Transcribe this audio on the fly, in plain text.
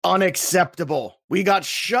Unacceptable. We got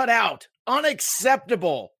shut out.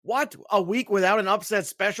 Unacceptable. What? A week without an upset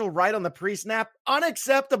special right on the pre-snap?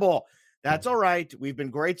 Unacceptable. That's all right. We've been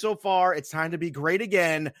great so far. It's time to be great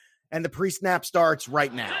again. And the pre-snap starts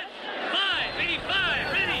right now.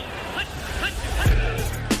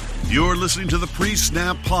 You're listening to the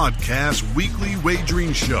Pre-Snap Podcast Weekly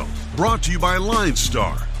Wagering Show, brought to you by Line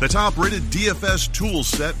Star, the top-rated DFS tool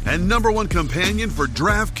set and #1 companion for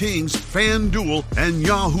DraftKings, FanDuel, and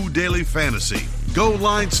Yahoo Daily Fantasy. Go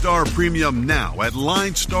Line Star Premium now at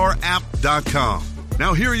linestarapp.com.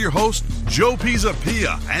 Now here are your hosts, Joe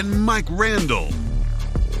Pisapia and Mike Randall.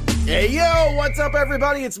 Hey, yo, what's up,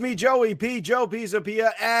 everybody? It's me, Joey P, Joe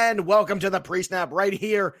Pisapia, and welcome to the pre-snap right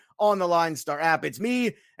here on the Line Star app. It's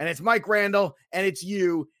me, and it's Mike Randall, and it's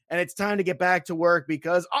you, and it's time to get back to work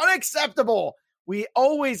because unacceptable. We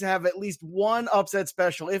always have at least one upset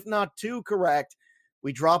special, if not two correct.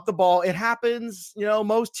 We drop the ball. It happens. You know,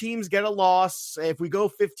 most teams get a loss. If we go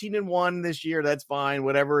 15-1 this year, that's fine,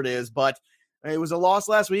 whatever it is. But it was a loss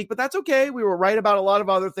last week, but that's okay. We were right about a lot of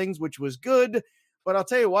other things, which was good. But I'll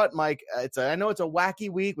tell you what, Mike, I know it's a wacky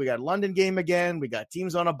week. We got London game again. We got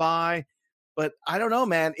teams on a bye. But I don't know,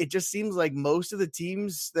 man. It just seems like most of the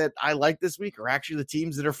teams that I like this week are actually the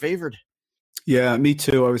teams that are favored. Yeah, me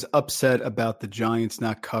too. I was upset about the Giants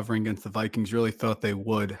not covering against the Vikings. Really thought they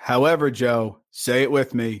would. However, Joe, say it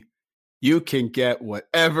with me. You can get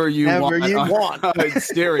whatever you want.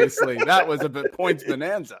 Seriously, that was a points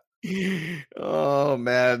bonanza. Oh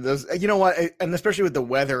man, you know what? And especially with the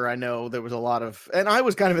weather, I know there was a lot of, and I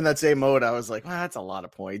was kind of in that same mode. I was like, well, that's a lot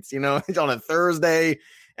of points. You know, it's on a Thursday.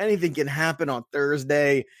 Anything can happen on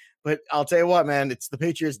Thursday. But I'll tell you what, man, it's the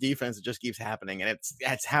Patriots defense that just keeps happening, and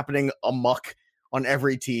it's happening amok on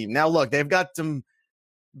every team. Now, look, they've got some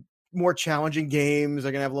more challenging games.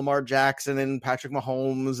 They're going to have Lamar Jackson and Patrick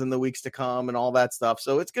Mahomes in the weeks to come and all that stuff.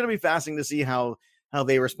 So it's going to be fascinating to see how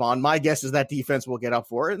they respond. My guess is that defense will get up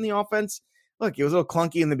for it. In the offense, look, it was a little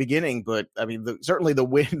clunky in the beginning, but I mean, certainly the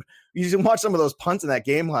win. You can watch some of those punts in that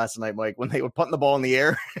game last night, Mike, when they would punt the ball in the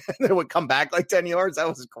air and they would come back like 10 yards. That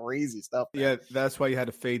was crazy stuff. Yeah, that's why you had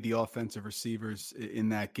to fade the offensive receivers in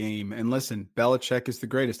that game. And listen, Belichick is the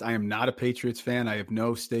greatest. I am not a Patriots fan. I have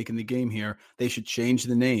no stake in the game here. They should change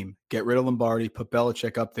the name, get rid of Lombardi, put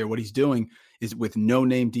Belichick up there. What he's doing is with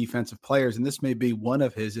no-name defensive players, and this may be one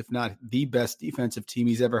of his, if not the best defensive team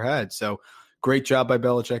he's ever had. So great job by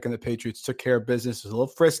Belichick, and the Patriots took care of business. It was a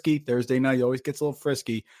little frisky. Thursday night, he always gets a little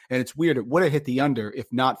frisky, and it's weird. It would have hit the under if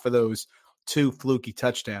not for those two fluky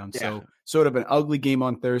touchdowns. Yeah. So sort of an ugly game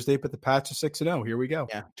on Thursday, but the Pats are 6-0. Here we go.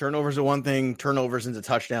 Yeah, turnovers are one thing. Turnovers into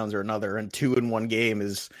touchdowns are another, and 2 in one game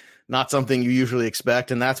is not something you usually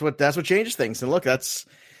expect, and that's what changes things. And look, that's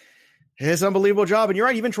his unbelievable job. And you're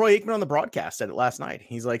right, even Troy Aikman on the broadcast said it last night.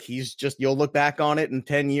 He's like, you'll look back on it in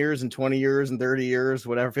 10 years and 20 years and 30 years,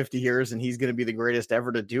 whatever, 50 years, and he's going to be the greatest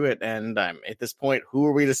ever to do it. And at this point, who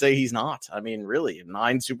are we to say he's not? I mean, really,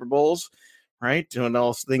 9 Super Bowls, right? Doing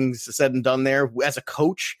all things said and done there as a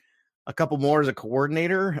coach, a couple more as a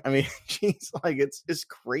coordinator. I mean, geez, like it's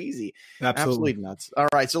crazy. Absolutely nuts. All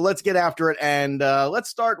right, so let's get after it. And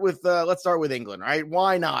let's start with England, right?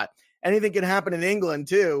 Why not? Anything can happen in England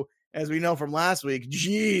too. As we know from last week,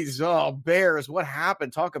 Bears, what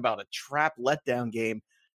happened? Talk about a trap letdown game.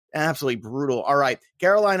 Absolutely brutal. All right,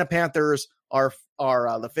 Carolina Panthers are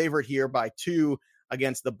the favorite here by 2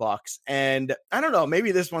 against the Bucks. And I don't know,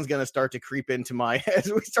 maybe this one's going to start to creep into as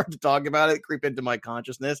we start to talk about it, creep into my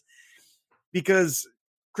consciousness. Because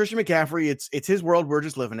Christian McCaffrey, it's his world. We're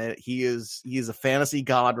just living it. He is a fantasy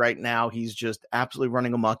god right now. He's just absolutely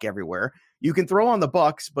running amok everywhere. You can throw on the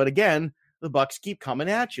Bucks, but again, the Bucks keep coming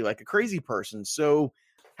at you like a crazy person. So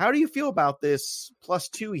how do you feel about this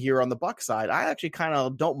 +2 here on the Bucks side? I actually kind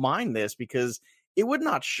of don't mind this because it would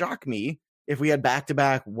not shock me if we had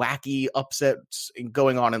back-to-back wacky upsets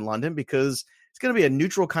going on in London, because it's going to be a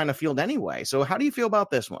neutral kind of field anyway. So how do you feel about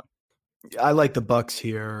this one? I like the Bucks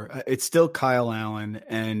here. It's still Kyle Allen,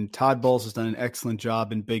 and Todd Bowles has done an excellent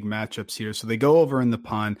job in big matchups here. So they go over in the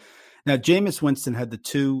pond. Now, Jameis Winston had the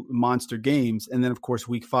 2 monster games, and then, of course,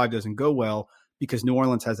 week 5 doesn't go well because New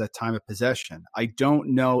Orleans has that time of possession. I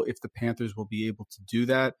don't know if the Panthers will be able to do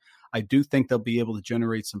that. I do think they'll be able to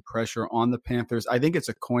generate some pressure on the Panthers. I think it's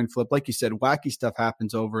a coin flip. Like you said, wacky stuff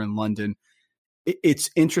happens over in London. It's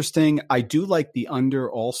interesting. I do like the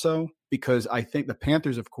under also because I think the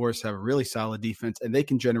Panthers, of course, have a really solid defense and they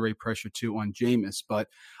can generate pressure too on Jameis. But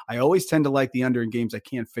I always tend to like the under in games I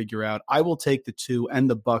can't figure out. I will take the 2 and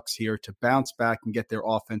the Bucks here to bounce back and get their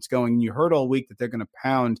offense going. And you heard all week that they're going to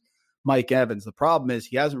pound Mike Evans. The problem is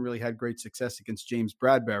he hasn't really had great success against James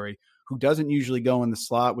Bradbury, who doesn't usually go in the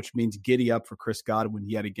slot, which means giddy up for Chris Godwin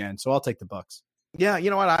yet again. So I'll take the Bucs. Yeah, you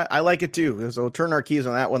know what? I like it too. So turn our keys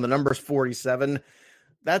on that one. The number's 47.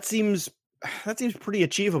 That seems pretty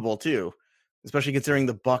achievable too, especially considering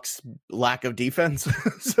the Bucs' lack of defense.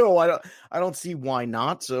 So I don't see why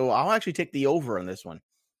not. So I'll actually take the over on this one.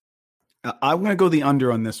 I'm going to go the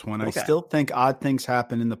under on this one. Okay. I still think odd things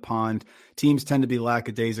happen in the pond. Teams tend to be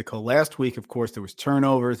lackadaisical. Last week, of course, there was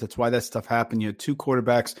turnovers. That's why that stuff happened. You had two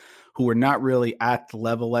quarterbacks who were not really at the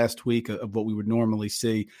level last week of what we would normally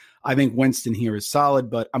see. I think Winston here is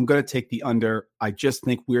solid, but I'm going to take the under. I just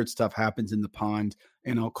think weird stuff happens in the pond,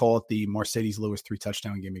 and I'll call it the Mercedes Lewis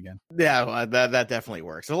 3-touchdown game again. Yeah, that definitely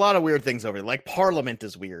works. A lot of weird things over there. Like Parliament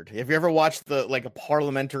is weird. Have you ever watched a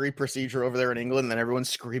parliamentary procedure over there in England and everyone's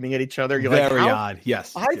screaming at each other? You're very like, odd.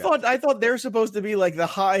 Yes. I thought they're supposed to be like the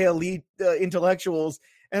high elite intellectuals.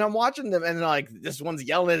 And I'm watching them, and like this one's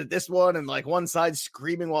yelling at this one, and like one side's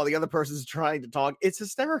screaming while the other person's trying to talk. It's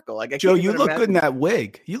hysterical. Like, Joe, you look good in that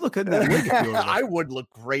wig. You look good in that wig. If you I would look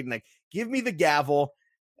great. And like, give me the gavel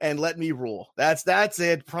and let me rule. That's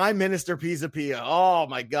it. Prime Minister Pisa. Oh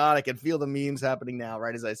my God, I can feel the memes happening now,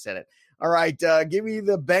 right as I said it. All right, give me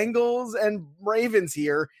the Bengals and Ravens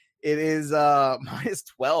here. It is minus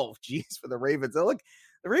 12. Jeez, for the Ravens. Oh, look.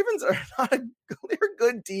 The Ravens are they're a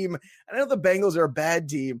good team. I know the Bengals are a bad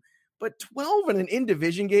team, but 12 in an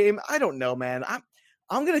in-division game, I don't know, man.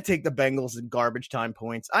 I'm going to take the Bengals in garbage time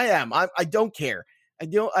points. I am. I don't care. I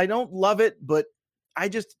don't love it, but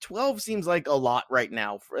 12 seems like a lot right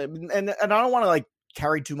now. And I don't want to like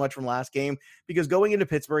carry too much from last game because going into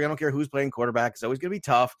Pittsburgh, I don't care who's playing quarterback. It's always going to be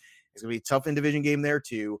tough. It's going to be a tough in-division game there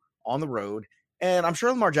too, on the road. And I'm sure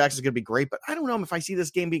Lamar Jackson is going to be great, but I don't know if I see this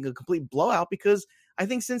game being a complete blowout because I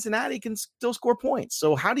think Cincinnati can still score points.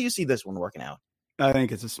 So how do you see this one working out? I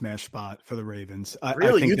think it's a smash spot for the Ravens.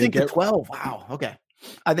 Really? You think the 12? Wow. Okay.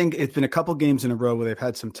 I think it's been a couple games in a row where they've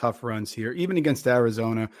had some tough runs here, even against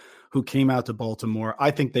Arizona, who came out to Baltimore. I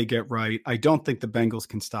think they get right. I don't think the Bengals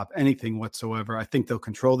can stop anything whatsoever. I think they'll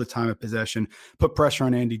control the time of possession, put pressure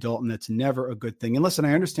on Andy Dalton. That's never a good thing. And listen,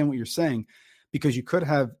 I understand what you're saying because you could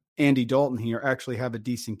have Andy Dalton here actually have a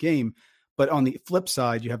decent game. But on the flip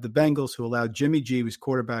side, you have the Bengals who allowed Jimmy G was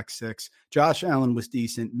quarterback 6. Josh Allen was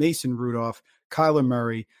decent. Mason Rudolph, Kyler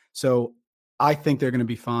Murray. So I think they're going to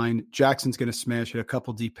be fine. Jackson's going to smash it, a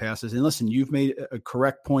couple deep passes. And listen, you've made a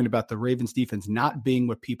correct point about the Ravens defense not being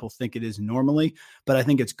what people think it is normally, but I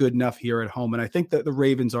think it's good enough here at home. And I think that the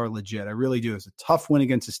Ravens are legit. I really do. It's a tough win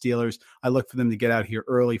against the Steelers. I look for them to get out here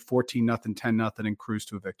early, 14-0, 10-0, and cruise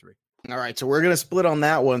to a victory. All right, so we're going to split on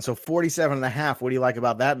that one. So 47.5. What do you like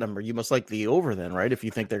about that number? You must like the over then, right? If you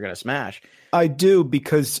think they're going to smash. I do,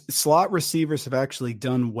 because slot receivers have actually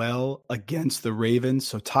done well against the Ravens.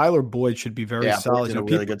 So Tyler Boyd should be very solid. In a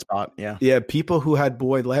really good spot. Yeah. People who had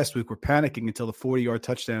Boyd last week were panicking until the 40-yard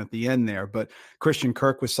touchdown at the end there. But Christian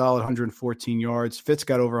Kirk was solid, 114 yards. Fitz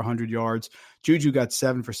got over 100 yards. Juju got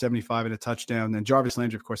 7 for 75 and a touchdown. And Jarvis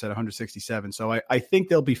Landry, of course, had 167. So I think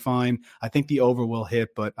they'll be fine. I think the over will hit,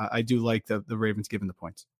 but I do like the Ravens giving the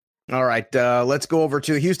points. All right, let's go over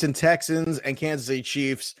to the Houston Texans and Kansas City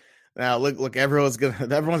Chiefs. Now, look, everyone's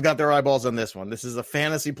got their eyeballs on this one. This is a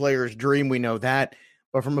fantasy player's dream. We know that.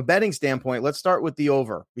 But from a betting standpoint, let's start with the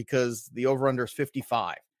over, because the over-under is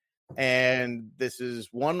 55. And this is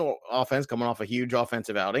one offense coming off a huge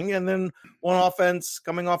offensive outing, and then one offense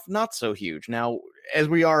coming off not so huge. Now, as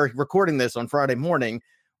we are recording this on Friday morning,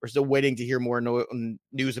 we're still waiting to hear more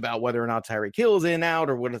news about whether or not Tyreek Hill is in, out,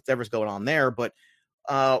 or whatever's going on there. But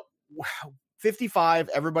 55,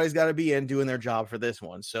 everybody's got to be in doing their job for this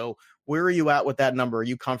one. So where are you at with that number? Are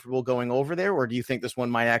you comfortable going over there, or do you think this one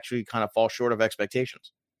might actually kind of fall short of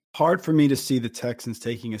expectations? Hard for me to see the Texans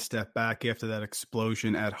taking a step back after that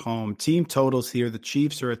explosion at home. Team totals here, the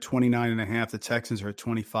Chiefs are at 29.5. The Texans are at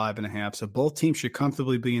 25.5. So both teams should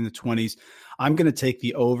comfortably be in the 20s. I'm going to take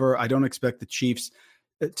the over. I don't expect the Chiefs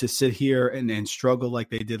to sit here and struggle like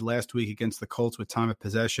they did last week against the Colts with time of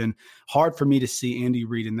possession. Hard for me to see Andy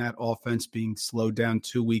Reid in that offense being slowed down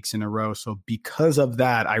 2 weeks in a row. So because of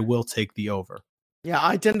that, I will take the over. Yeah,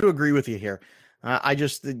 I tend to agree with you here.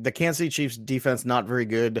 The Kansas City Chiefs defense, not very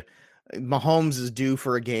good. Mahomes is due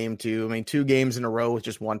for a game too. I mean, 2 games in a row with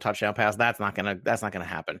just 1 touchdown pass. That's not gonna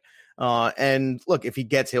happen. And look, if he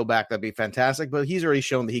gets Hill back, that'd be fantastic. But he's already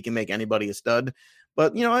shown that he can make anybody a stud.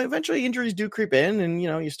 But eventually injuries do creep in, and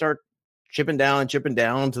you start chipping down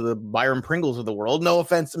to the Byron Pringles of the world. No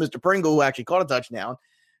offense to Mr. Pringle, who actually caught a touchdown.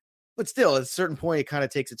 But still, at a certain point, it kind of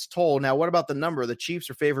takes its toll. Now, what about the number? The Chiefs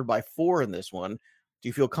are favored by 4 in this one. Do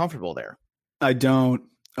you feel comfortable there? I don't.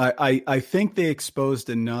 I think they exposed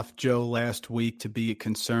enough, Joe, last week to be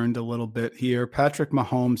concerned a little bit here. Patrick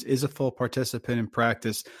Mahomes is a full participant in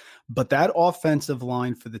practice, but that offensive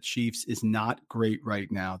line for the Chiefs is not great right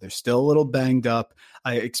now. They're still a little banged up.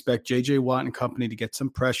 I expect J.J. Watt and company to get some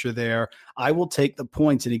pressure there. I will take the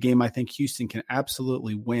points in a game I think Houston can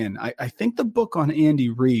absolutely win. I think the book on Andy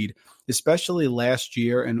Reid, especially last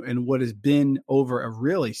year and what has been over a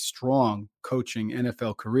really strong coaching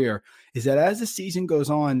NFL career, is that as the season goes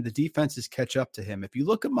on, the defenses catch up to him. If you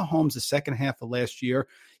look at Mahomes the second half of last year,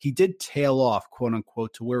 he did tail off, quote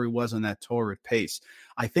unquote, to where he was on that torrid pace.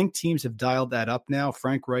 I think teams have dialed that up now.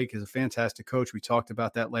 Frank Reich is a fantastic coach. We talked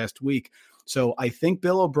about that last week. So I think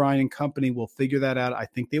Bill O'Brien and company will figure that out. I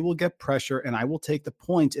think they will get pressure, and I will take the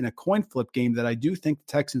points in a coin flip game that I do think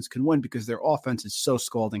the Texans can win because their offense is so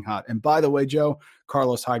scalding hot. And by the way, Joe,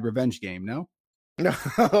 Carlos Hyde revenge game, no?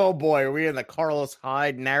 Oh boy, are we in the Carlos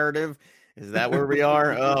Hyde narrative? Is that where we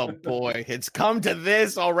are? Oh boy, it's come to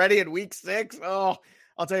this already in week 6. Oh,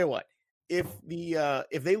 I'll tell you what. If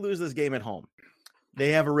they lose this game at home,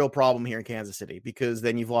 they have a real problem here in Kansas City, because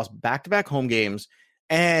then you've lost back-to-back home games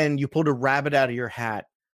and you pulled a rabbit out of your hat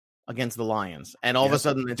against the Lions. And all of a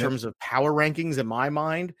sudden, in terms of power rankings, in my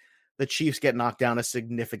mind, the Chiefs get knocked down a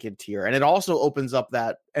significant tier. And it also opens up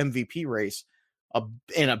that MVP race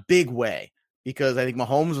in a big way, because I think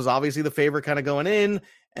Mahomes was obviously the favorite kind of going in.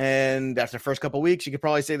 And after the first couple of weeks, you could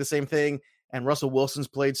probably say the same thing. And Russell Wilson's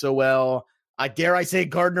played so well. I dare say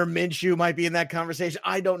Gardner Minshew might be in that conversation.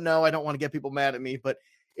 I don't know. I don't want to get people mad at me. But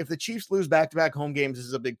if the Chiefs lose back-to-back home games, this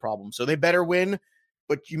is a big problem. So they better win.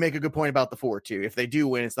 But you make a good point about the 4, too. If they do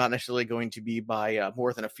win, it's not necessarily going to be by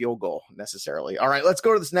more than a field goal necessarily. All right, let's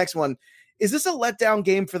go to this next one. Is this a letdown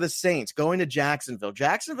game for the Saints going to Jacksonville?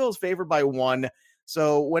 Jacksonville is favored by 1.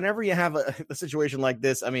 So whenever you have a situation like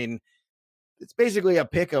this, I mean, it's basically a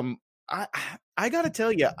pick 'em. I got to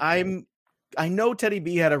tell you, I know Teddy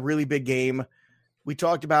B had a really big game. We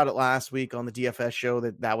talked about it last week on the DFS show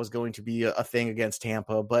that was going to be a thing against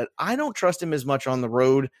Tampa, but I don't trust him as much on the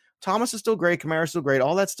road. Thomas is still great. Kamara's still great.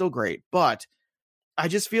 All that's still great. But I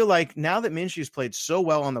just feel like now that Minshew's played so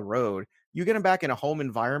well on the road, you get him back in a home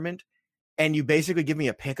environment and you basically give me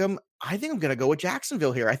a pick 'em. I think I'm going to go with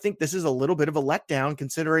Jacksonville here. I think this is a little bit of a letdown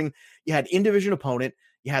considering you had in-division opponent.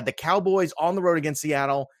 You had the Cowboys on the road against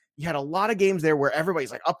Seattle. You had a lot of games there where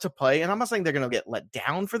everybody's like up to play. And I'm not saying they're going to get let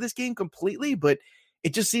down for this game completely, but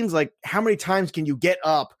it just seems like how many times can you get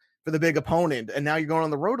up for the big opponent? And now you're going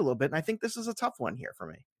on the road a little bit. And I think this is a tough one here for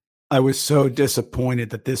me. I was so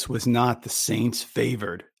disappointed that this was not the Saints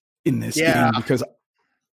favored in this game, because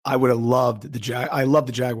I would have loved I love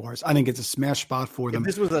the Jaguars. I think it's a smash spot for them. If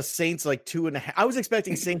this was a Saints like 2.5, I was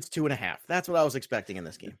expecting Saints 2.5. That's what I was expecting in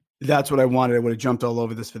this game. That's what I wanted. I would have jumped all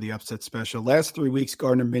over this for the upset special. Last 3 weeks,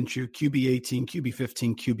 Gardner Minshew, QB 18, QB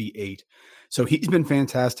 15, QB 8. So he's been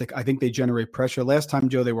fantastic. I think they generate pressure. Last time,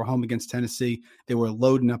 Joe, they were home against Tennessee. They were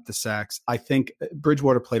loading up the sacks. I think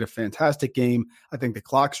Bridgewater played a fantastic game. I think the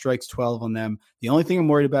clock strikes 12 on them. The only thing I'm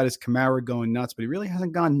worried about is Kamara going nuts, but he really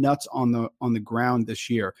hasn't gone nuts on the ground this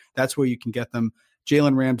year. That's where you can get them.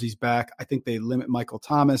 Jalen Ramsey's back. I think they limit Michael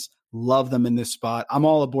Thomas. Love them in this spot. I'm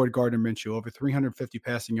all aboard Gardner Minshew. Over 350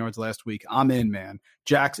 passing yards last week. I'm in, man.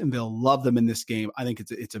 Jacksonville, love them in this game. I think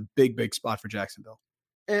it's a big, big spot for Jacksonville.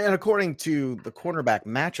 And according to the cornerback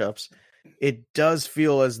matchups, it does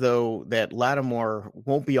feel as though that Lattimore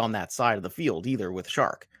won't be on that side of the field either with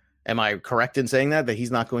Shark. Am I correct in saying that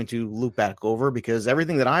he's not going to loop back over? Because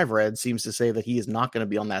everything that I've read seems to say that he is not going to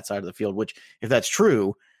be on that side of the field, which if that's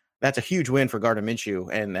true, that's a huge win for Gardner Minshew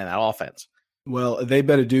and that offense. Well, they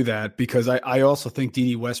better do that, because I also think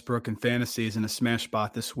Dede Westbrook in fantasy is in a smash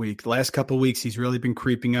spot this week. The last couple of weeks, he's really been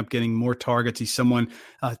creeping up, getting more targets. He's someone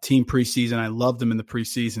team preseason. I loved him in the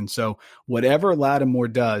preseason. So whatever Lattimore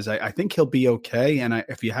does, I think he'll be okay. And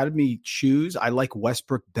if you had me choose, I like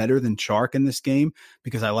Westbrook better than Chark in this game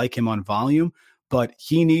because I like him on volume. But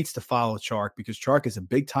he needs to follow Chark because Chark is a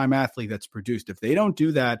big-time athlete that's produced. If they don't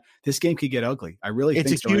do that, this game could get ugly. I really think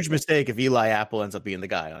it's a huge mistake if Eli Apple ends up being the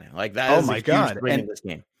guy on it. Like that. Oh my God! In this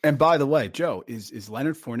game. And by the way, Joe, is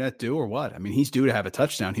Leonard Fournette due or what? I mean, he's due to have a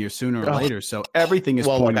touchdown here sooner or later. So everything is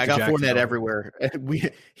pointing to Jacksonville. I got Fournette everywhere.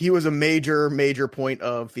 He was a major point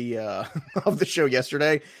of the of the show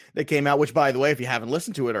yesterday that came out. Which, by the way, if you haven't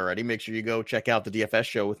listened to it already, make sure you go check out the DFS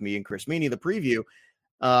show with me and Chris Meany, the preview.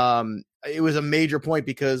 It was a major point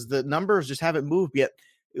because the numbers just haven't moved yet,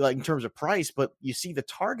 like in terms of price, but you see the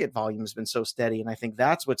target volume has been so steady. And I think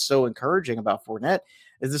that's what's so encouraging about Fournette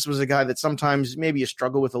is this was a guy that sometimes maybe you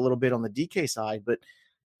struggle with a little bit on the DK side, but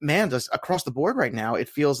man, just across the board right now, it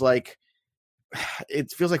feels like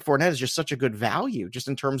it feels like Fournette is just such a good value just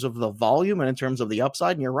in terms of the volume and in terms of the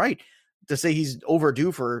upside. And you're right to say he's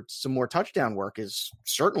overdue for some more touchdown work is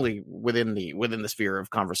certainly within the sphere of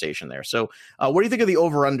conversation there. So what do you think of the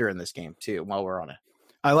over under in this game too, while we're on it?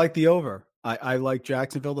 I like the over. I like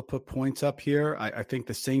Jacksonville to put points up here. I think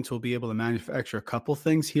the Saints will be able to manufacture a couple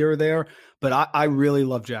things here or there, but I really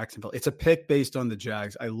love Jacksonville. It's a pick based on the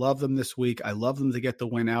Jags. I love them this week. I love them to get the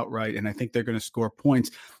win outright, and I think they're going to score points.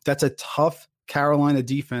 That's a tough Carolina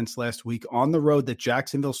defense last week on the road that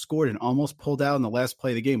Jacksonville scored and almost pulled out in the last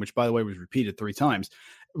play of the game, which, by the way, was repeated 3 times.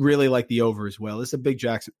 Really like the over as well. It's a big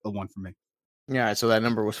Jacksonville one for me. Yeah, so that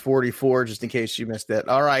number was 44, just in case you missed it.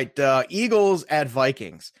 All right, Eagles at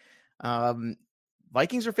Vikings.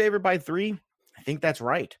 Vikings are favored by 3. I think that's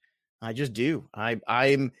right. I just do.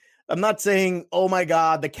 I'm not saying, oh my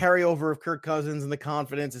God, the carryover of Kirk Cousins and the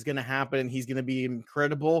confidence is going to happen. He's going to be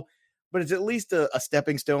incredible, but it's at least a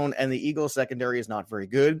stepping stone. And the Eagles secondary is not very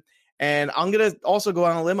good. And I'm going to also go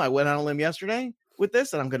on a limb. I went on a limb yesterday with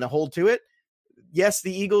this, and I'm going to hold to it. Yes,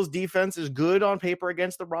 the Eagles defense is good on paper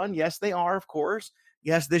against the run. Yes, they are, of course.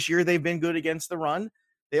 Yes, this year they've been good against the run.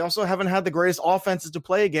 They also haven't had the greatest offenses to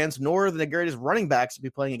play against, nor the greatest running backs to be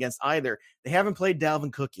playing against either. They haven't played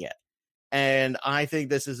Dalvin Cook yet. And I think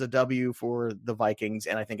this is a W for the Vikings.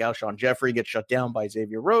 And I think Alshon Jeffrey gets shut down by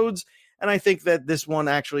Xavier Rhodes. And I think that this one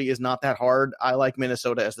actually is not that hard. I like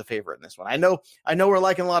Minnesota as the favorite in this one. I know we're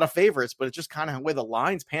liking a lot of favorites, but it's just kind of where the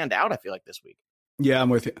lines panned out, I feel like, this week. Yeah, I'm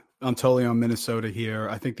with you. I'm totally on Minnesota here.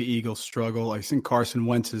 I think the Eagles struggle. I think Carson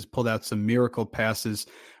Wentz has pulled out some miracle passes,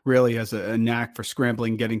 really has a knack for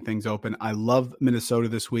scrambling, getting things open. I love Minnesota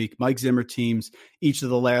this week. Mike Zimmer teams, each of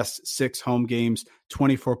the last 6 home games,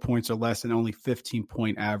 24 points or less and only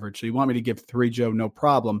 15-point average. So you want me to give 3, Joe? No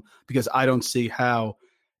problem, because I don't see how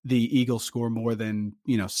the Eagles score more than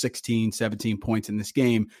 16, 17 points in this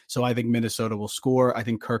game. So I think Minnesota will score. I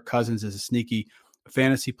think Kirk Cousins is a sneaky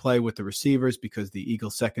fantasy play with the receivers because the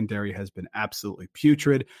Eagles secondary has been absolutely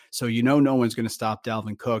putrid. So no one's going to stop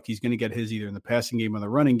Dalvin Cook. He's going to get his either in the passing game or the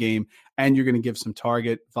running game, and you're going to give some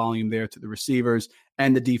target volume there to the receivers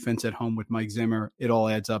and the defense at home with Mike Zimmer. It all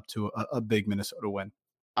adds up to a big Minnesota win.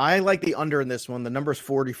 I like the under in this one. The number's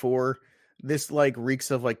 44. This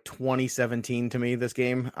reeks of 2017 to me, this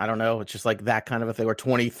game. I don't know. It's just that kind of a thing, or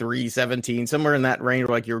 23-17, somewhere in that range.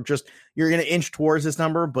 You're going to inch towards this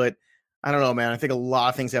number, but I don't know, man. I think a lot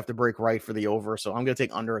of things have to break right for the over, so I'm going to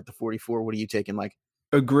take under at the 44. What are you taking, Mike?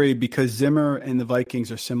 Agreed, because Zimmer and the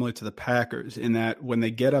Vikings are similar to the Packers in that when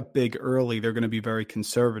they get up big early, they're going to be very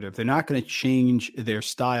conservative. They're not going to change their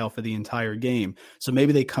style for the entire game. So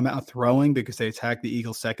maybe they come out throwing because they attack the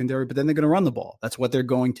Eagles secondary, but then they're going to run the ball. That's what they're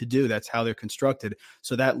going to do. That's how they're constructed.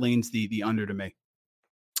 So that leans the under to me.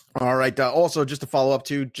 All right. Also, just to follow up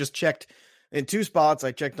too, just checked in 2 spots.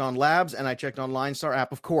 I checked on Labs and I checked on Line Star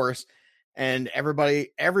app, of course. And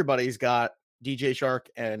everybody's got DJ Shark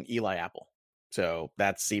and Eli Apple. So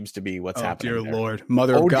that seems to be what's happening. Dear there. Lord,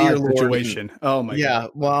 Mother of God situation. Oh my God. Yeah.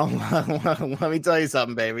 Well, let me tell you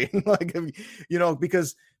something, baby.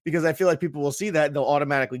 Because I feel like people will see that and they'll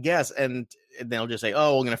automatically guess and they'll just say,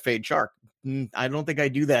 "Oh, I'm going to fade Shark." I don't think I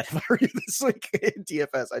do that if I were you this week in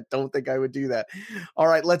DFS. I don't think I would do that. All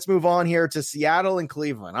right, let's move on here to Seattle and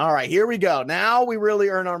Cleveland. All right, here we go. Now we really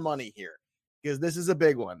earn our money here, because this is a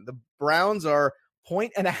big one. The Browns are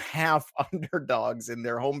 1.5 underdogs in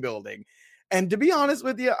their home building. And to be honest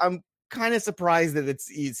with you, I'm kind of surprised that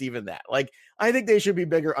it's even that. I think they should be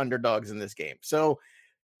bigger underdogs in this game. So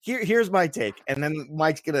here's my take. And then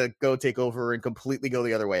Mike's going to go take over and completely go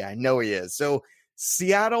the other way. I know he is. So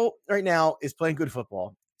Seattle right now is playing good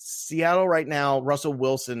football. Seattle right now, Russell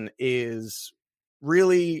Wilson is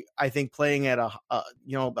really, I think, playing at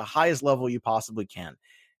the highest level you possibly can.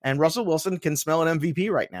 And Russell Wilson can smell an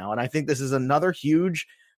MVP right now. And I think this is another huge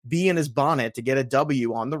bee in his bonnet to get a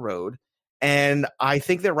W on the road. And I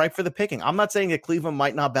think they're ripe for the picking. I'm not saying that Cleveland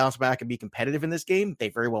might not bounce back and be competitive in this game. They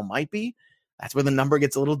very well might be. That's where the number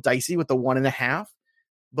gets a little dicey with the 1.5.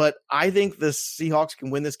 But I think the Seahawks can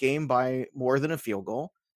win this game by more than a field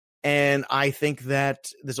goal. And I think that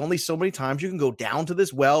there's only so many times you can go down to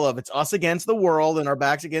this well of it's us against the world and our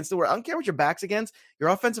backs against the world. I don't care what your back's against. Your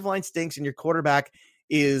offensive line stinks and your quarterback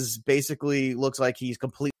is basically looks like he's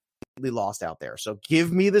completely lost out there. So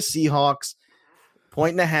give me the Seahawks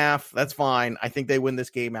 1.5. That's fine. I think they win this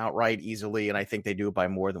game outright easily, and I think they do it by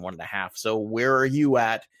more than 1.5. So where are you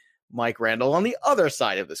at, Mike Randall, on the other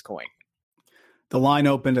side of this coin? The line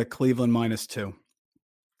opened at Cleveland -2,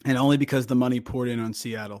 and only because the money poured in on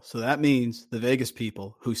Seattle. So that means the Vegas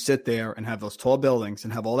people who sit there and have those tall buildings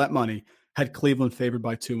and have all that money had Cleveland favored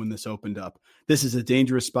by 2 when this opened up. This is a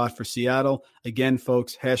dangerous spot for Seattle. Again,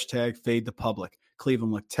 folks, hashtag fade the public.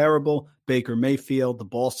 Cleveland looked terrible. Baker Mayfield, the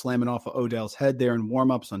ball slamming off of Odell's head there in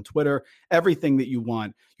warmups on Twitter. Everything that you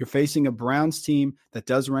want. You're facing a Browns team that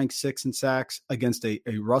does rank 6 in sacks against a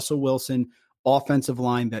Russell Wilson offensive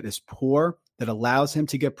line that is poor, that allows him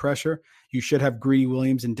to get pressure. You should have Greedy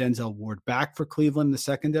Williams and Denzel Ward back for Cleveland in the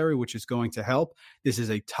secondary, which is going to help. This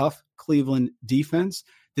is a tough Cleveland defense.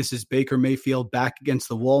 This is Baker Mayfield back against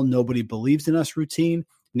the wall. Nobody believes in us routine.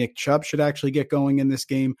 Nick Chubb should actually get going in this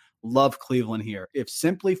game. Love Cleveland here. If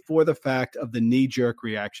simply for the fact of the knee-jerk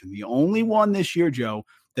reaction, the only one this year, Joe,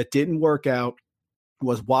 that didn't work out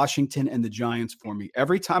was Washington and the Giants for me.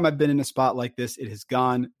 Every time I've been in a spot like this, it has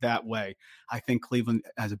gone that way. I think Cleveland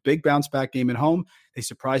has a big bounce back game at home. They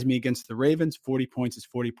surprised me against the Ravens. 40 points is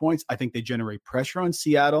 40 points. I think they generate pressure on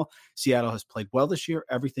Seattle. Seattle has played well this year.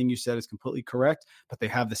 Everything you said is completely correct, but they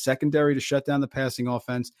have the secondary to shut down the passing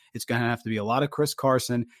offense. It's going to have to be a lot of Chris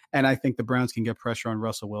Carson, and I think the Browns can get pressure on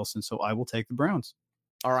Russell Wilson, so I will take the Browns.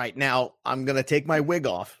 All right, now I'm going to take my wig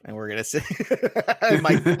off and we're going to sit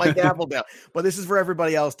my gavel down. But this is for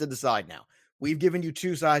everybody else to decide now. We've given you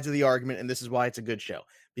two sides of the argument, and this is why it's a good show.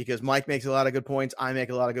 Because Mike makes a lot of good points, I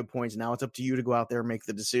make a lot of good points. Now it's up to you to go out there and make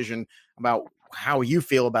the decision about how you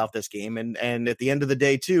feel about this game. And at the end of the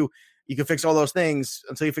day, too, you can fix all those things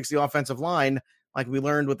until you fix the offensive line. Like we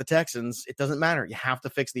learned with the Texans, it doesn't matter. You have to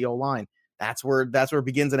fix the O-line. That's where it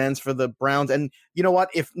begins and ends for the Browns. And you know what?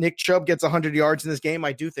 If Nick Chubb gets 100 yards in this game,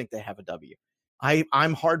 I do think they have a W.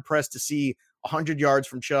 I'm hard-pressed to see 100 yards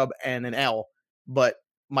from Chubb and an L. But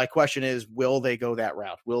my question is, will they go that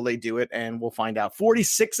route? Will they do it? And we'll find out.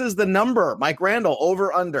 46 is the number. Mike Randall,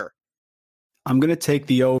 over, under. I'm going to take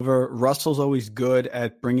the over. Russell's always good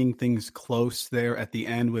at bringing things close there at the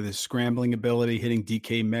end with his scrambling ability, hitting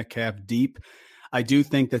DK Metcalf deep. I do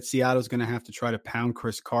think that Seattle's going to have to try to pound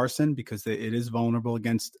Chris Carson because it is vulnerable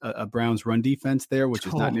against a Browns run defense there, which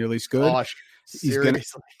is not nearly as good. Gosh,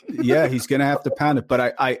 seriously. He's going to have to pound it,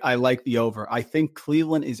 but I like the over. I think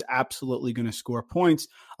Cleveland is absolutely going to score points.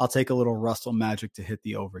 I'll take a little Russell magic to hit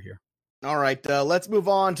the over here. All right, let's move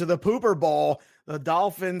on to the Pooper Bowl. The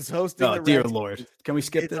Dolphins hosting the Reds. Dear Lord. Can we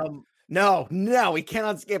skip it? No, we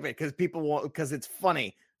cannot skip it because it's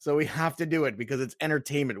funny. So we have to do it because it's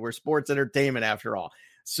entertainment. We're sports entertainment after all.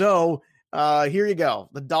 So here you go.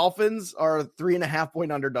 The Dolphins are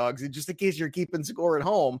 3.5-point underdogs. And just in case you're keeping score at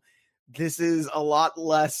home, this is a lot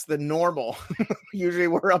less than normal. Usually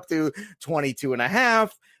we're up to 22.5,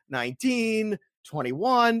 19,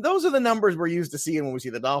 21. Those are the numbers we're used to seeing when we see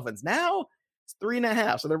the Dolphins. Now it's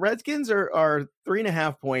 3.5. So the Redskins are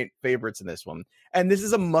 3.5-point favorites in this one. And this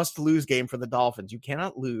is a must-lose game for the Dolphins. You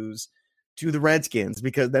cannot lose to the Redskins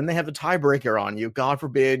because then they have the tiebreaker on you. God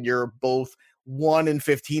forbid you're both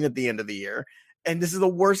 1-15 at the end of the year. And this is the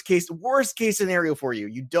worst case scenario for you.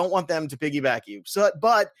 You don't want them to piggyback you. So,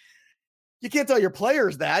 but you can't tell your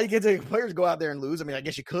players that. You can't tell your players to go out there and lose. I mean, I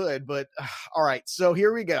guess you could, but all right. So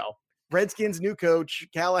here we go. Redskins new coach,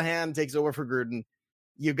 Callahan, takes over for Gruden.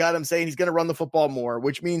 You've got him saying he's going to run the football more,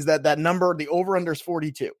 which means that number, the over-under is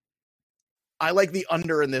 42. I like the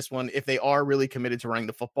under in this one if they are really committed to running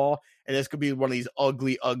the football. And this could be one of these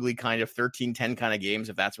ugly kind of 13-10 kind of games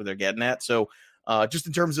if that's where they're getting at. So just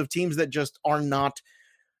in terms of teams that just are not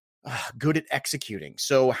good at executing.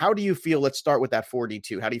 So how do you feel? Let's start with that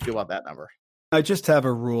 42. How do you feel about that number? I just have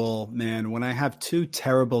a rule, man. When I have two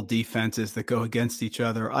terrible defenses that go against each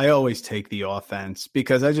other, I always take the offense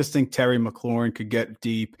because I just think Terry McLaurin could get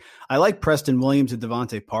deep. I like Preston Williams and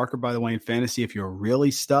Devontae Parker, by the way, in fantasy if you're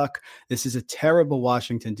really stuck. This is a terrible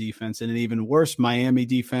Washington defense and an even worse Miami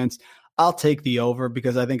defense. I'll take the over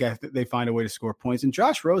because I think they find a way to score points. And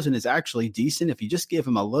Josh Rosen is actually decent if you just give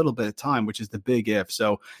him a little bit of time, which is the big if.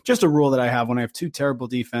 So just a rule that I have when I have two terrible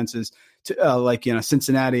defenses,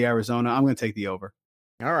 Cincinnati, Arizona, I'm going to take the over.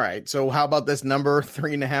 All right. So how about this number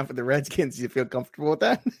 3.5 with the Redskins? Do you feel comfortable with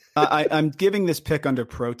that? I'm giving this pick under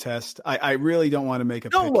protest. I really don't want to make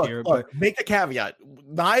a pick here. But make the caveat.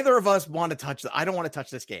 Neither of us want to touch I don't want to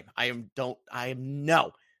touch this game.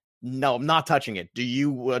 No, I'm not touching it. Do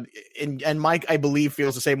you? And Mike, I believe,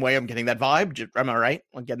 feels the same way. I'm getting that vibe. Am I right?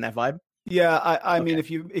 I'm getting that vibe. Yeah, I mean,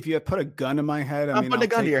 if you put a gun in my head, I'm putting a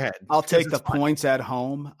gun to your head. I'll take the points at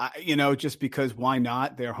home. Just because why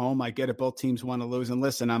not? They're home. I get it. Both teams want to lose. And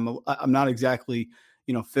listen, I'm not exactly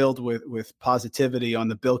filled with positivity on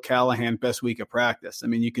the Bill Callahan best week of practice. I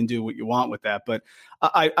mean, you can do what you want with that, but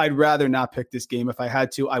I'd rather not pick this game. If I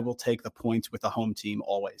had to, I will take the points with the home team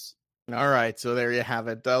always. All right, so there you have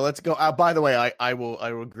it. Let's go. By the way, I will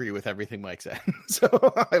agree with everything Mike said. So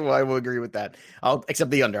I will agree with that. I'll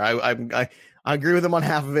accept the under. I agree with him on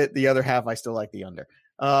half of it. The other half, I still like the under.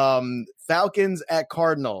 Falcons at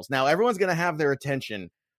Cardinals. Now, everyone's going to have their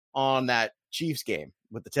attention on that Chiefs game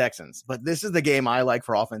with the Texans, but this is the game I like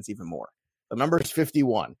for offense even more. The number is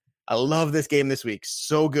 51. I love this game this week.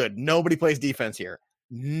 So good. Nobody plays defense here.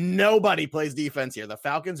 Nobody plays defense here. The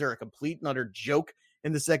Falcons are a complete and utter joke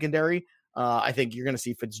in the secondary. I think you're going to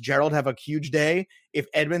see Fitzgerald have a huge day. If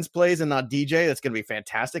Edmonds plays and not DJ, that's going to be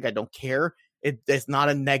fantastic. I don't care. It's not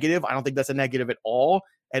a negative. I don't think that's a negative at all.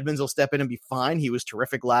 Edmonds will step in and be fine. He was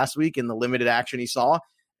terrific last week in the limited action he saw.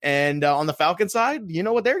 And on the Falcon side, you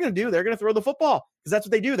know what they're going to do? They're going to throw the football because that's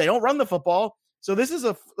what they do. They don't run the football. So this is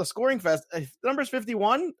a scoring fest. If the number's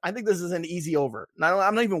 51, I think this is an easy over.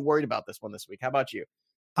 I'm not even worried about this one this week. How about you?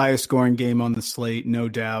 Highest scoring game on the slate, no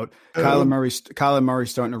doubt. Kyler Murray's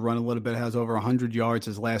starting to run a little bit, has over 100 yards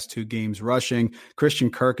his last 2 games rushing. Christian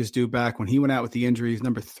Kirk is due back. When he went out with the injury, he's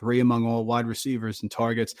number 3 among all wide receivers and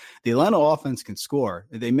targets. The Atlanta offense can score.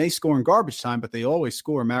 They may score in garbage time, but they always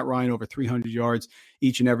score. Matt Ryan over 300 yards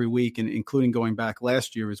each and every week, and including going back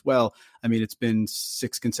last year as well. I mean, it's been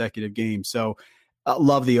 6 consecutive games. So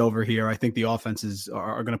love the over here. I think the offenses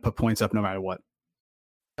are going to put points up no matter what.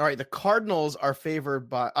 All right, the Falcons are favored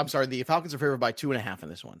by 2.5 in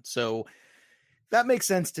this one. So that makes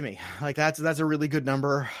sense to me. Like that's a really good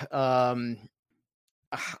number. I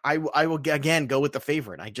will again go with the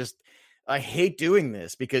favorite. I hate doing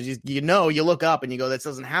this because you look up and you go, that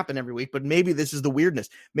doesn't happen every week, but maybe this is the weirdness.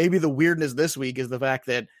 Maybe the weirdness this week is the fact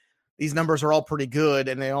that these numbers are all pretty good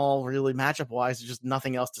and they all really matchup wise. There's just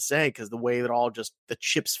nothing else to say because the way that all just the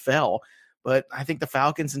chips fell. But I think the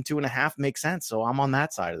Falcons in 2.5 makes sense. So I'm on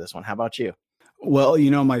that side of this one. How about you? Well,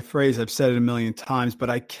 my phrase, I've said it a million times, but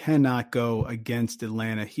I cannot go against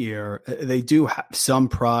Atlanta here. They do have some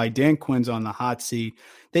pride. Dan Quinn's on the hot seat.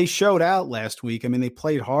 They showed out last week. I mean, they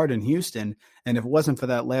played hard in Houston. And if it wasn't for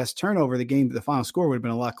that last turnover, the final score would have been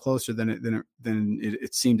a lot closer than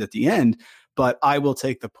it seemed at the end. But I will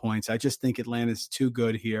take the points. I just think Atlanta's too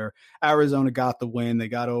good here. Arizona got the win. They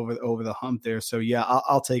got over the hump there. So, yeah,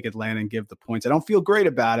 I'll take Atlanta and give the points. I don't feel great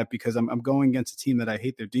about it because I'm going against a team that I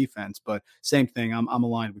hate their defense. But same thing, I'm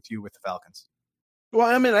aligned with you with the Falcons. Well,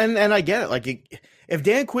 I mean, and I get it. Like, if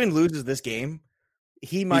Dan Quinn loses this game,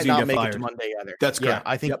 he might not make it to Monday either. That's correct.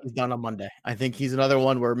 I think he's done on Monday. I think he's another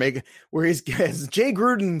one where he's, as Jay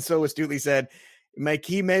Gruden so astutely said, my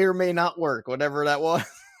key may or may not work, whatever that was.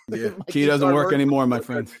 Yeah, key doesn't work anymore, my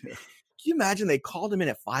friend. Can you imagine they called him in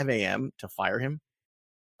at 5 a.m. to fire him?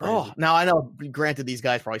 Oh, now I know, granted, these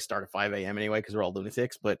guys probably start at 5 a.m. anyway because they're all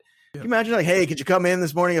lunatics, but can you imagine, like, hey, could you come in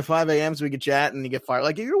this morning at 5 a.m. so we could chat and you get fired?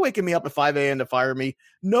 Like, if you're waking me up at 5 a.m. to fire me,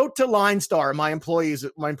 note to Line Star, my employers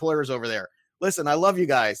over there. Listen, I love you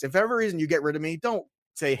guys. If for every reason you get rid of me, don't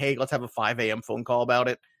say, hey, let's have a 5 a.m. phone call about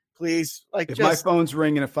it. Please. Like, if my phone's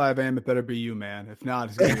ringing at 5 a.m., it better be you, man. If not,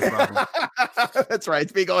 it's going to be a problem. That's right.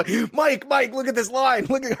 It's me going, Mike, look at this line.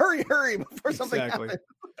 Hurry before something happens.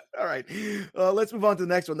 All right. Let's move on to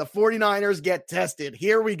the next one. The 49ers get tested.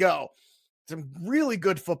 Here we go. Some really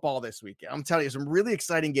good football this weekend. I'm telling you, some really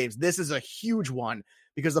exciting games. This is a huge one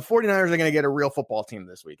because the 49ers are going to get a real football team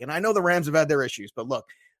this week. And I know the Rams have had their issues, but look,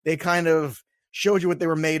 they kind of showed you what they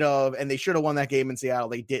were made of, and they should have won that game in Seattle.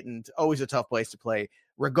 They didn't. Always a tough place to play.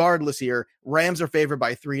 Regardless here, Rams are favored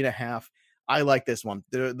by 3.5. I like this one.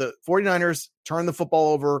 The 49ers turn the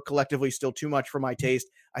football over collectively, still too much for my taste.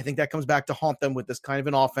 I think that comes back to haunt them with this kind of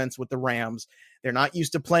an offense with the Rams. They're not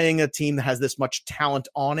used to playing a team that has this much talent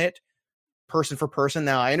on it, person for person.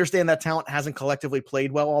 Now, I understand that talent hasn't collectively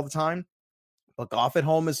played well all the time, but Goff at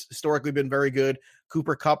home has historically been very good.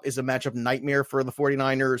 Cooper Kupp is a matchup nightmare for the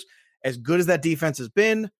 49ers. As good as that defense has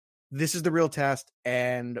been, this is the real test,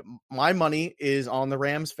 and my money is on the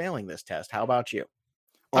Rams failing this test. How about you?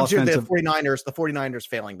 I'm sure the 49ers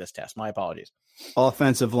failing this test. My apologies.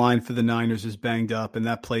 Offensive line for the Niners is banged up, and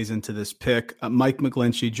that plays into this pick. Mike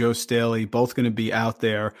McGlinchey, Joe Staley, both going to be out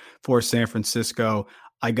there for San Francisco.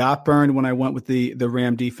 I got burned when I went with the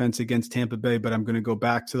Ram defense against Tampa Bay, but I'm going to go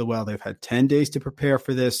back to they've had 10 days to prepare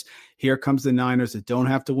for this. Here comes the Niners that don't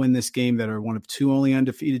have to win this game, that are one of 2 only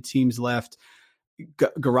undefeated teams left.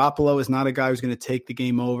 Garoppolo is not a guy who's going to take the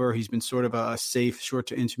game over. He's been sort of a safe short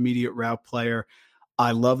to intermediate route player.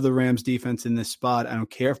 I love the Rams defense in this spot. I don't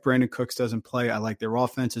care if Brandon Cooks doesn't play. I like their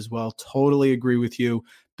offense as well. Totally agree with you.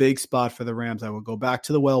 Big spot for the Rams. I will go back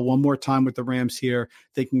to the well one more time with the Rams here,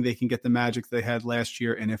 thinking they can get the magic they had last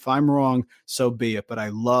year. And if I'm wrong, so be it. But I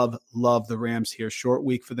love the Rams here. Short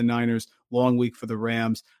week for the Niners, long week for the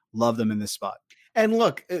Rams. Love them in this spot. And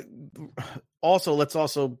look, let's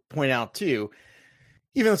also point out too,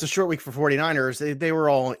 even though it's a short week for 49ers,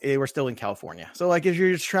 they were still in California. So like if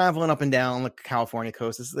you're just traveling up and down the California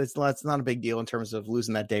coast, it's not a big deal in terms of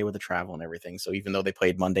losing that day with the travel and everything. So even though they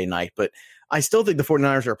played Monday night, but I still think the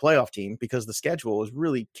 49ers are a playoff team because the schedule is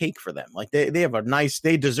really cake for them. Like they have a nice,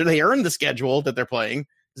 they earned the schedule that they're playing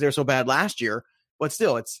because they were so bad last year, but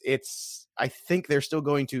still I think they're still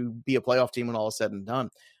going to be a playoff team when all is said and done.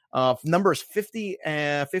 Number is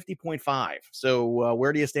 50.5. So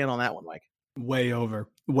where do you stand on that one, Mike? Way over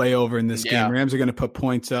in this game. Rams are going to put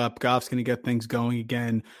points up. Goff's going to get things going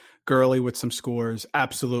again. Gurley with some scores.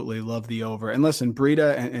 Absolutely love the over. And listen,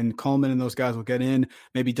 Breida and Coleman and those guys will get in.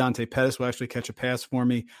 Maybe Dante Pettis will actually catch a pass for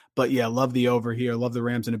me. But yeah, love the over here. Love the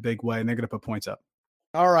Rams in a big way, and they're going to put points up.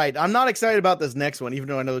 All right. I'm not excited about this next one, even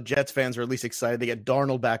though I know the Jets fans are at least excited. They get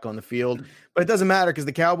Darnold back on the field. But it doesn't matter because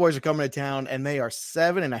the Cowboys are coming to town, and they are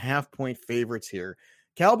 7.5-point favorites here.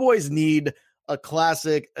 Cowboys need a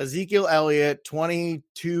classic Ezekiel Elliott,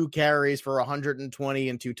 22 carries for 120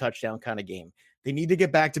 and 2 touchdown kind of game. They need to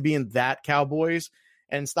get back to being that Cowboys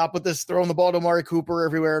and stop with this throwing the ball to Amari Cooper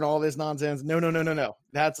everywhere and all this nonsense. No.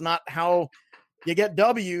 That's not how you get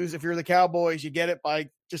W's. If you're the Cowboys, you get it by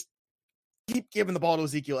just keep giving the ball to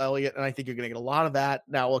Ezekiel Elliott, and I think you're going to get a lot of that.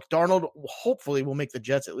 Now, look, Darnold hopefully will make the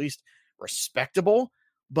Jets at least respectable,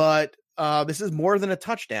 but this is more than a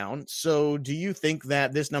touchdown. So do you think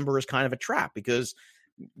that this number is kind of a trap? Because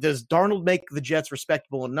does Darnold make the Jets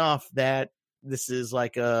respectable enough that this is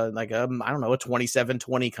like a I don't know, a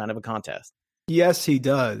 27-20 kind of a contest? Yes, he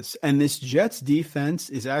does. And this Jets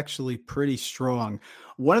defense is actually pretty strong.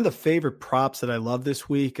 One of the favorite props that I love this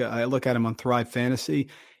week, I look at him on Thrive Fantasy,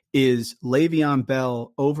 is Le'Veon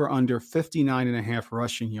Bell over under 59.5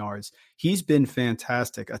 rushing yards. He's been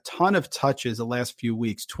fantastic. A ton of touches the last few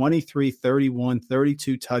weeks, 23, 31,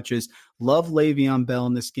 32 touches. Love Le'Veon Bell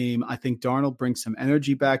in this game. I think Darnold brings some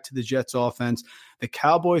energy back to the Jets offense. The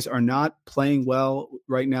Cowboys are not playing well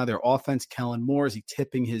right now. Their offense, Kellen Moore, is he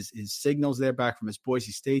tipping his signals there back from his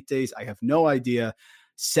Boise State days? I have no idea.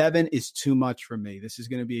 7 is too much for me. This is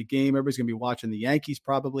going to be a game. Everybody's going to be watching the Yankees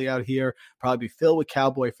probably out here, probably be filled with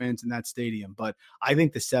Cowboy fans in that stadium. But I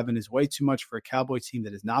think the 7 is way too much for a Cowboy team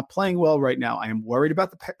that is not playing well right now. I am worried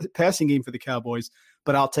about the passing game for the Cowboys,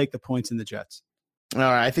 but I'll take the points in the Jets. All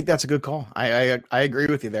right. I think that's a good call. I agree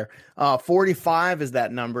with you there. 45 is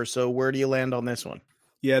that number. So where do you land on this one?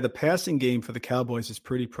 Yeah, the passing game for the Cowboys is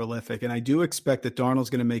pretty prolific, and I do expect that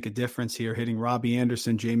Darnold's going to make a difference here, hitting Robbie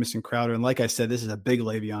Anderson, Jamison Crowder, and like I said, this is a big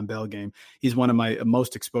Le'Veon Bell game. He's one of my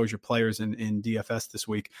most exposure players in DFS this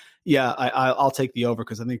week. Yeah, I'll take the over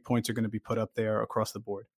because I think points are going to be put up there across the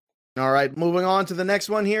board. All right, moving on to the next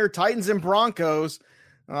one here, Titans and Broncos.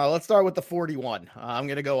 Let's start with the 41. I'm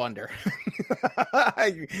going to go under.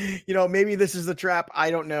 Maybe this is the trap.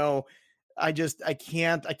 I don't know. I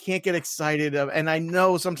can't get excited. And I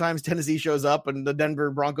know sometimes Tennessee shows up and the Denver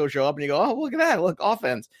Broncos show up and you go, oh, look at that. Look,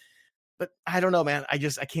 offense. But I don't know, man. I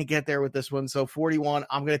can't get there with this one. So 41,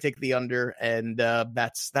 I'm going to take the under. And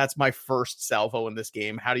that's my first salvo in this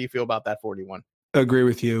game. How do you feel about that 41? Agree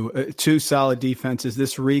with you. 2 solid defenses.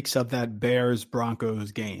 This reeks of that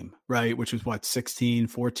Bears-Broncos game, right? Which was what, 16,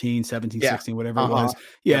 14, 17, 16, whatever it was.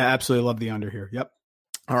 Yeah, absolutely love the under here. Yep.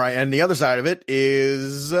 All right, and the other side of it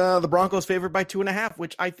is the Broncos favored by 2.5,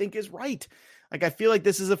 which I think is right. Like, I feel like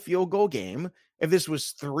this is a field goal game. If this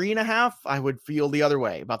was 3.5, I would feel the other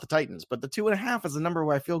way about the Titans. But the 2.5 is a number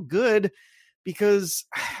where I feel good because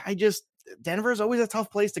Denver is always a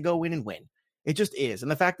tough place to go in and win. It just is.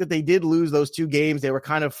 And the fact that they did lose those 2 games, they were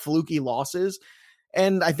kind of fluky losses.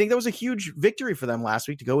 And I think that was a huge victory for them last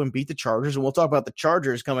week to go and beat the Chargers. And we'll talk about the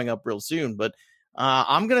Chargers coming up real soon. But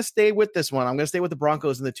I'm going to stay with this one. I'm going to stay with the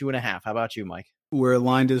Broncos in the 2.5. How about you, Mike? We're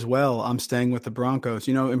aligned as well. I'm staying with the Broncos.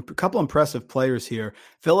 A couple impressive players here.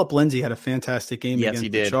 Phillip Lindsay had a fantastic game against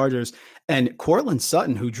the Chargers. And Cortland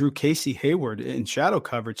Sutton, who drew Casey Hayward in shadow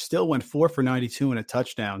coverage, still went 4 for 92 and a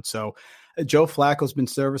touchdown. So Joe Flacco's been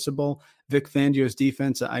serviceable. Vic Fangio's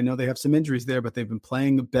defense, I know they have some injuries there, but they've been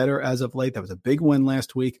playing better as of late. That was a big win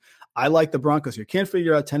last week. I like the Broncos here. Can't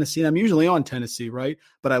figure out Tennessee. And I'm usually on Tennessee, right?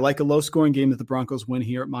 But I like a low-scoring game that the Broncos win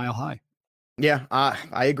here at Mile High. Yeah,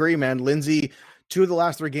 I agree, man. Lindsay, 2 of the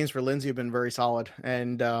last 3 games for Lindsay have been very solid,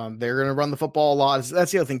 and they're going to run the football a lot.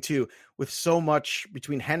 That's the other thing, too. With so much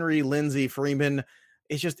between Henry, Lindsay, Freeman,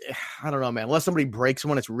 it's just, I don't know, man. Unless somebody breaks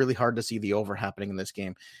one, it's really hard to see the over happening in this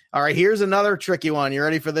game. All right, here's another tricky one. You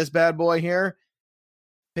ready for this bad boy here?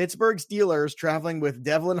 Pittsburgh Steelers traveling with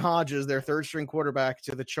Devlin Hodges, their 3rd-string quarterback,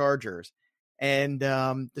 to the Chargers. And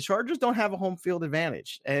the Chargers don't have a home field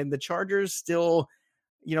advantage. And the Chargers still,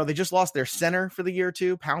 they just lost their center for the year,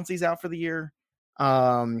 too. Pouncey's out for the year.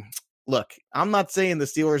 Look, I'm not saying the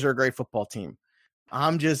Steelers are a great football team.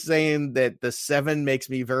 I'm just saying that the 7 makes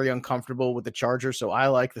me very uncomfortable with the Chargers, so I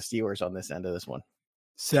like the Steelers on this end of this one.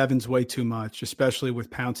 7's way too much, especially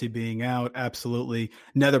with Pouncey being out. Absolutely.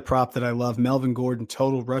 Another prop that I love, Melvin Gordon,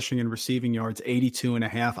 total rushing and receiving yards,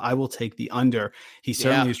 82.5. I will take the under. He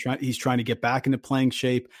certainly he's trying to get back into playing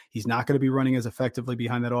shape. He's not going to be running as effectively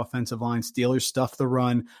behind that offensive line. Steelers stuff the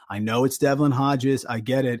run. I know it's Devlin Hodges. I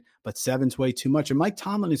get it, but 7's way too much. And Mike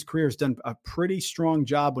Tomlin, his career, has done a pretty strong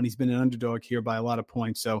job when he's been an underdog here by a lot of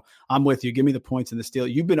points. So I'm with you. Give me the points in the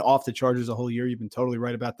Steelers. You've been off the Chargers a whole year. You've been totally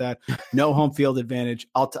right about that. No home field advantage.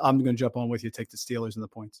 I'm going to jump on with you. Take the Steelers and the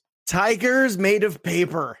points. Tigers made of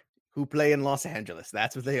paper who play in Los Angeles.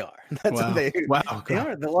 That's what they are. That's what they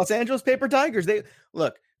are. The Los Angeles Paper Tigers. They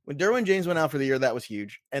look, when Derwin James went out for the year, that was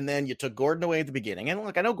huge. And then you took Gordon away at the beginning. And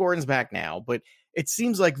look, I know Gordon's back now, but it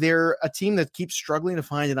seems like they're a team that keeps struggling to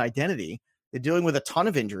find an identity. They're dealing with a ton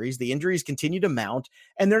of injuries. The injuries continue to mount,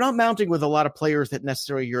 and they're not mounting with a lot of players that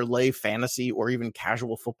necessarily your lay fantasy or even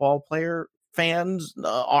casual football player fans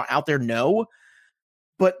are out there know.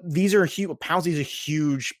 But these are huge. Pouncey's a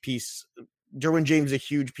huge piece. Derwin James is a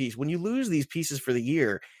huge piece. When you lose these pieces for the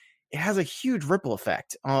year, it has a huge ripple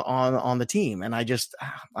effect on the team. And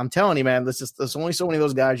I'm telling you, man, there's only so many of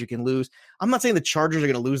those guys you can lose. I'm not saying the Chargers are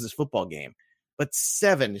going to lose this football game, but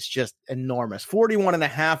 7 is just enormous.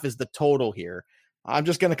 41.5 is the total here. I'm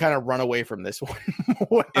just going to kind of run away from this one.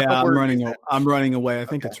 Yeah, I'm running away. I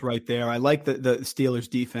think it's right there. I like the Steelers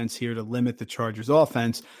defense here to limit the Chargers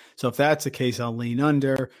offense. So if that's the case, I'll lean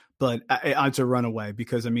under, but it's a runaway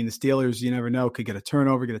because, I mean, the Steelers, you never know, could get a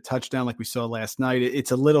turnover, get a touchdown like we saw last night.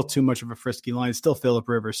 It's a little too much of a frisky line. It's still Phillip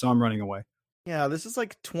Rivers, so I'm running away. Yeah, this is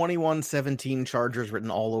like 21-17 Chargers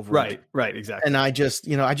written all over it. Right, exactly. And I just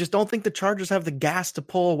don't think the Chargers have the gas to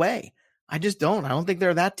pull away. I just don't. I don't think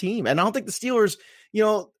they're that team. And I don't think the Steelers,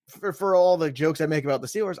 for all the jokes I make about the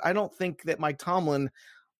Steelers, I don't think that Mike Tomlin,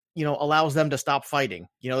 allows them to stop fighting.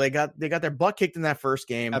 They got their butt kicked in that first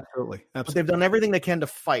game. Absolutely. But they've done everything they can to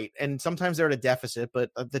fight. And sometimes they're at a deficit,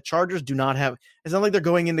 but the Chargers do not have, it's not like they're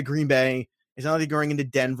going into Green Bay. It's not like they're going into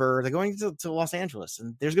Denver. They're going to Los Angeles.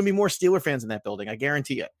 And there's going to be more Steeler fans in that building. I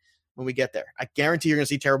guarantee it when we get there. I guarantee you're going to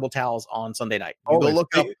see terrible towels on Sunday night. Go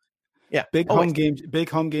look up. Yeah, big home games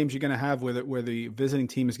you're going to have where the visiting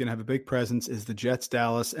team is going to have a big presence is the Jets,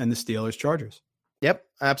 Dallas, and the Steelers, Chargers. Yep,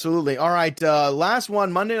 absolutely. All right, last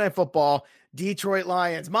one, Monday Night Football, Detroit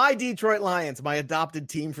Lions. My Detroit Lions, my adopted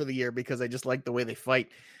team for the year because I just like the way they fight.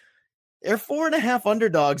 They're 4.5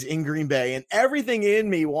 underdogs in Green Bay, and everything in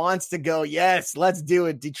me wants to go, yes, let's do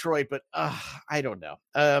it, Detroit, but I don't know.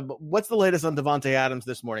 What's the latest on Davante Adams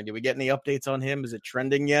this morning? Did we get any updates on him? Is it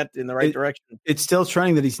trending yet in the right direction? It's still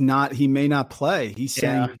trending that he may not play. He's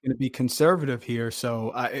saying he's going to be conservative here,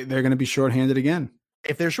 so they're going to be shorthanded again.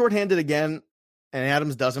 If they're shorthanded again and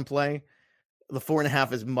Adams doesn't play, the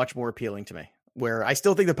 4.5 is much more appealing to me, where I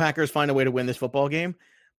still think the Packers find a way to win this football game.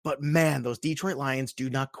 But man, those Detroit Lions do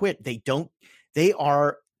not quit. They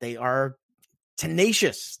are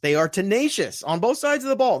tenacious. They are tenacious on both sides of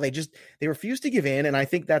the ball. They refuse to give in. And I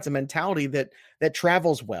think that's a mentality that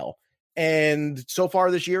travels well. And so far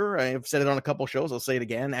this year, I've said it on a couple shows. I'll say it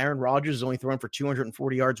again. Aaron Rodgers has only thrown for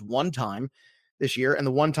 240 yards one time this year. And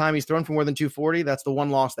the one time he's thrown for more than 240, that's the one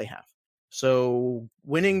loss they have. So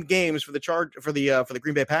winning games for the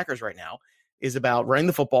Green Bay Packers right now is about running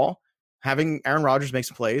the football, having Aaron Rodgers make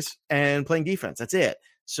some plays, and playing defense. That's it.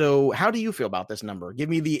 So how do you feel about this number? Give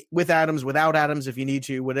me the with Adams, without Adams, if you need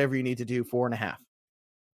to, whatever you need to do, 4.5.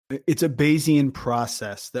 It's a Bayesian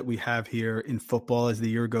process that we have here in football as the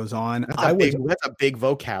year goes on. That's a big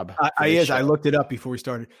vocab. I looked it up before we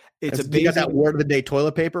started. You got that word of the day,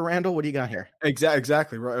 toilet paper, Randall? What do you got here?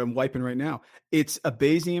 Exactly. I'm wiping right now. It's a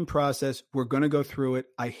Bayesian process. We're going to go through it.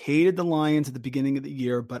 I hated the Lions at the beginning of the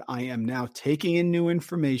year, but I am now taking in new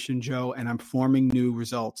information, Joe, and I'm forming new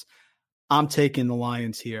results. I'm taking the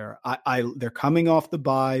Lions here. They're coming off the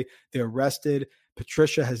bye. They're rested.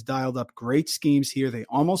 Patricia has dialed up great schemes here. They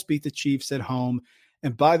almost beat the Chiefs at home.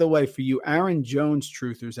 And by the way, for you Aaron Jones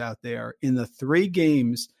truthers out there, in the 3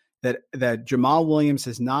 games that Jamal Williams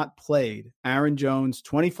has not played, Aaron Jones,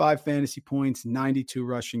 25 fantasy points, 92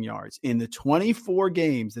 rushing yards. In the 24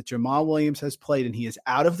 games that Jamal Williams has played, and he is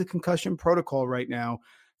out of the concussion protocol right now,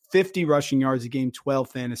 50 rushing yards a game, 12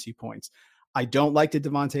 fantasy points. I don't like that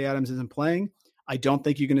Davante Adams isn't playing. I don't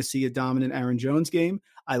think you're going to see a dominant Aaron Jones game.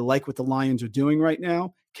 I like what the Lions are doing right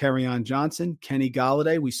now. Kerryon Johnson, Kenny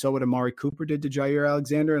Golladay. We saw what Amari Cooper did to Jair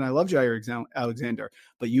Alexander, and I love Jair Alexander.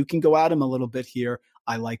 But you can go at him a little bit here.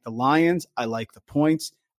 I like the Lions. I like the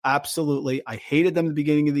points. Absolutely. I hated them at the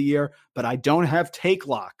beginning of the year, but I don't have take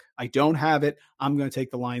lock. I don't have it. I'm going to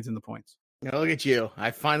take the Lions and the points. Look at you.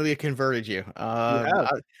 I finally converted you.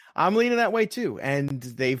 I'm leaning that way too. And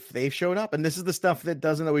they've showed up. And this is the stuff that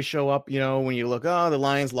doesn't always show up, when you look, the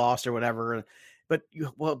Lions lost or whatever. But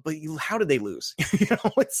how did they lose?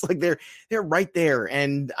 It's like they're right there.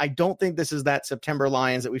 And I don't think this is that September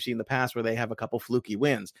Lions that we've seen in the past where they have a couple fluky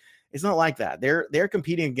wins. It's not like that. They're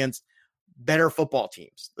competing against better football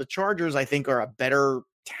teams. The Chargers, I think, are a better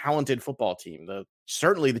talented football team.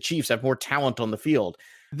 Certainly the Chiefs have more talent on the field.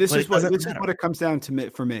 This is what it comes down to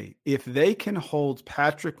for me. If they can hold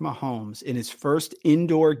Patrick Mahomes in his first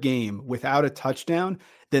indoor game without a touchdown,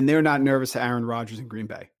 then they're not nervous to Aaron Rodgers in Green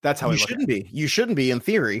Bay. That's how I look at it. You shouldn't be in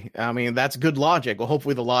theory. I mean, that's good logic. Well,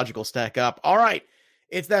 hopefully the logic will stack up. All right.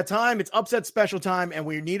 It's that time. It's upset special time, and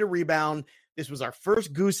we need a rebound. This was our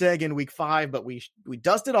first goose egg in week 5, but we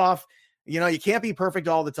dusted off. You can't be perfect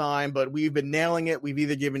all the time, but we've been nailing it. We've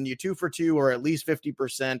either given you 2 for 2 or at least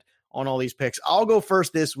 50% on all these picks. I'll go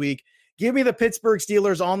first this week. Give me the Pittsburgh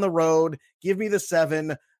Steelers on the road. Give me the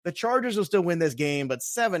 7. The Chargers will still win this game, but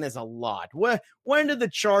 7 is a lot. When did the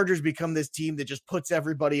Chargers become this team that just puts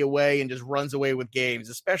everybody away and just runs away with games,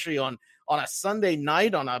 especially on a Sunday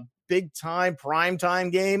night, on a big time, prime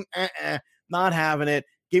time game? Not having it.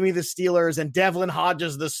 Give me the Steelers, and Devlin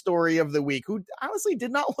Hodges, the story of the week, who honestly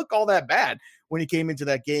did not look all that bad when he came into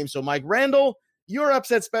that game. So Mike Randall, your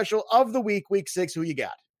upset special of the week, week 6, who you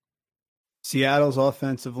got? Seattle's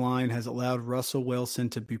offensive line has allowed Russell Wilson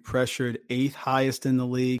to be pressured 8th highest in the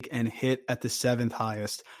league and hit at the 7th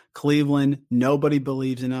highest. Cleveland, nobody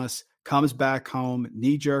believes in us, comes back home,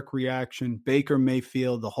 knee-jerk reaction, Baker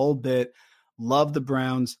Mayfield, the whole bit. Love the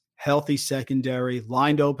Browns, healthy secondary,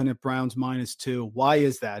 lined open at Browns -2. Why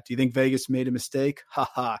is that? Do you think Vegas made a mistake?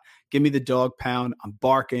 Give me the dog pound. I'm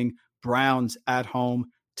barking. Browns at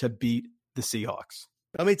home to beat the Seahawks.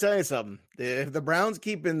 Let me tell you something. If the Browns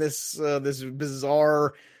keep in this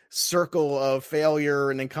bizarre circle of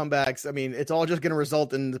failure and then comebacks, I mean, it's all just going to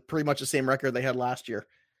result in pretty much the same record they had last year,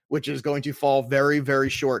 which is going to fall very, very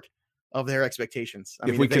short of their expectations.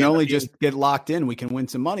 If we can only just get locked in, we can win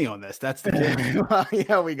some money on this. That's the game.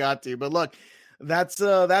 Yeah, we got to. But look, that's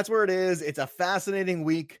where it is. It's a fascinating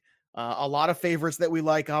week. A lot of favorites that we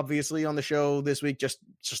like, obviously, on the show this week, just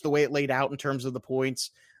the way it laid out in terms of the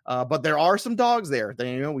points. But there are some dogs there.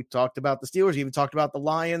 We talked about the Steelers, even talked about the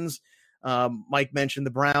Lions. Mike mentioned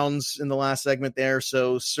the Browns in the last segment there.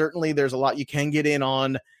 So certainly there's a lot you can get in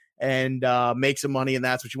on and make some money, and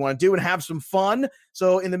that's what you want to do and have some fun.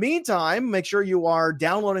 So in the meantime, make sure you are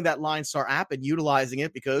downloading that Line Star app and utilizing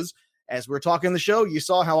it, because as we're talking in the show, you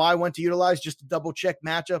saw how I went to utilize just to double check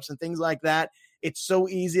matchups and things like that. It's so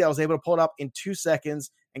easy. I was able to pull it up in 2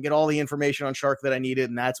 seconds and get all the information on Shark that I needed,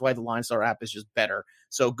 and that's why the Line Star app is just better.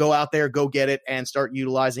 So go out there, go get it, and start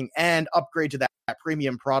utilizing and upgrade to that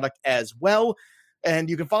premium product as well. And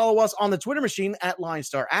you can follow us on the Twitter machine at Line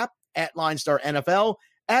Star app, at Line Star NFL,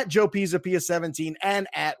 at Joe Pisa 17, and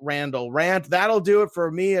at Randall Rant. That'll do it for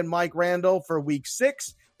me and Mike Randall for week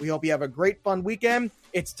 6. We hope you have a great, fun weekend.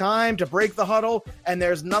 It's time to break the huddle, and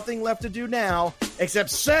there's nothing left to do now except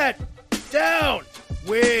set, down,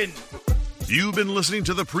 win. You've been listening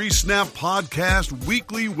to the Pre-Snap Podcast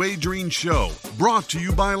Weekly Wagering Show, brought to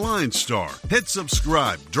you by Line Star. Hit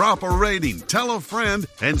subscribe, drop a rating, tell a friend,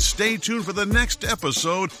 and stay tuned for the next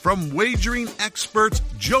episode from wagering experts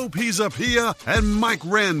Joe Pisapia and Mike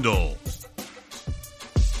Randall.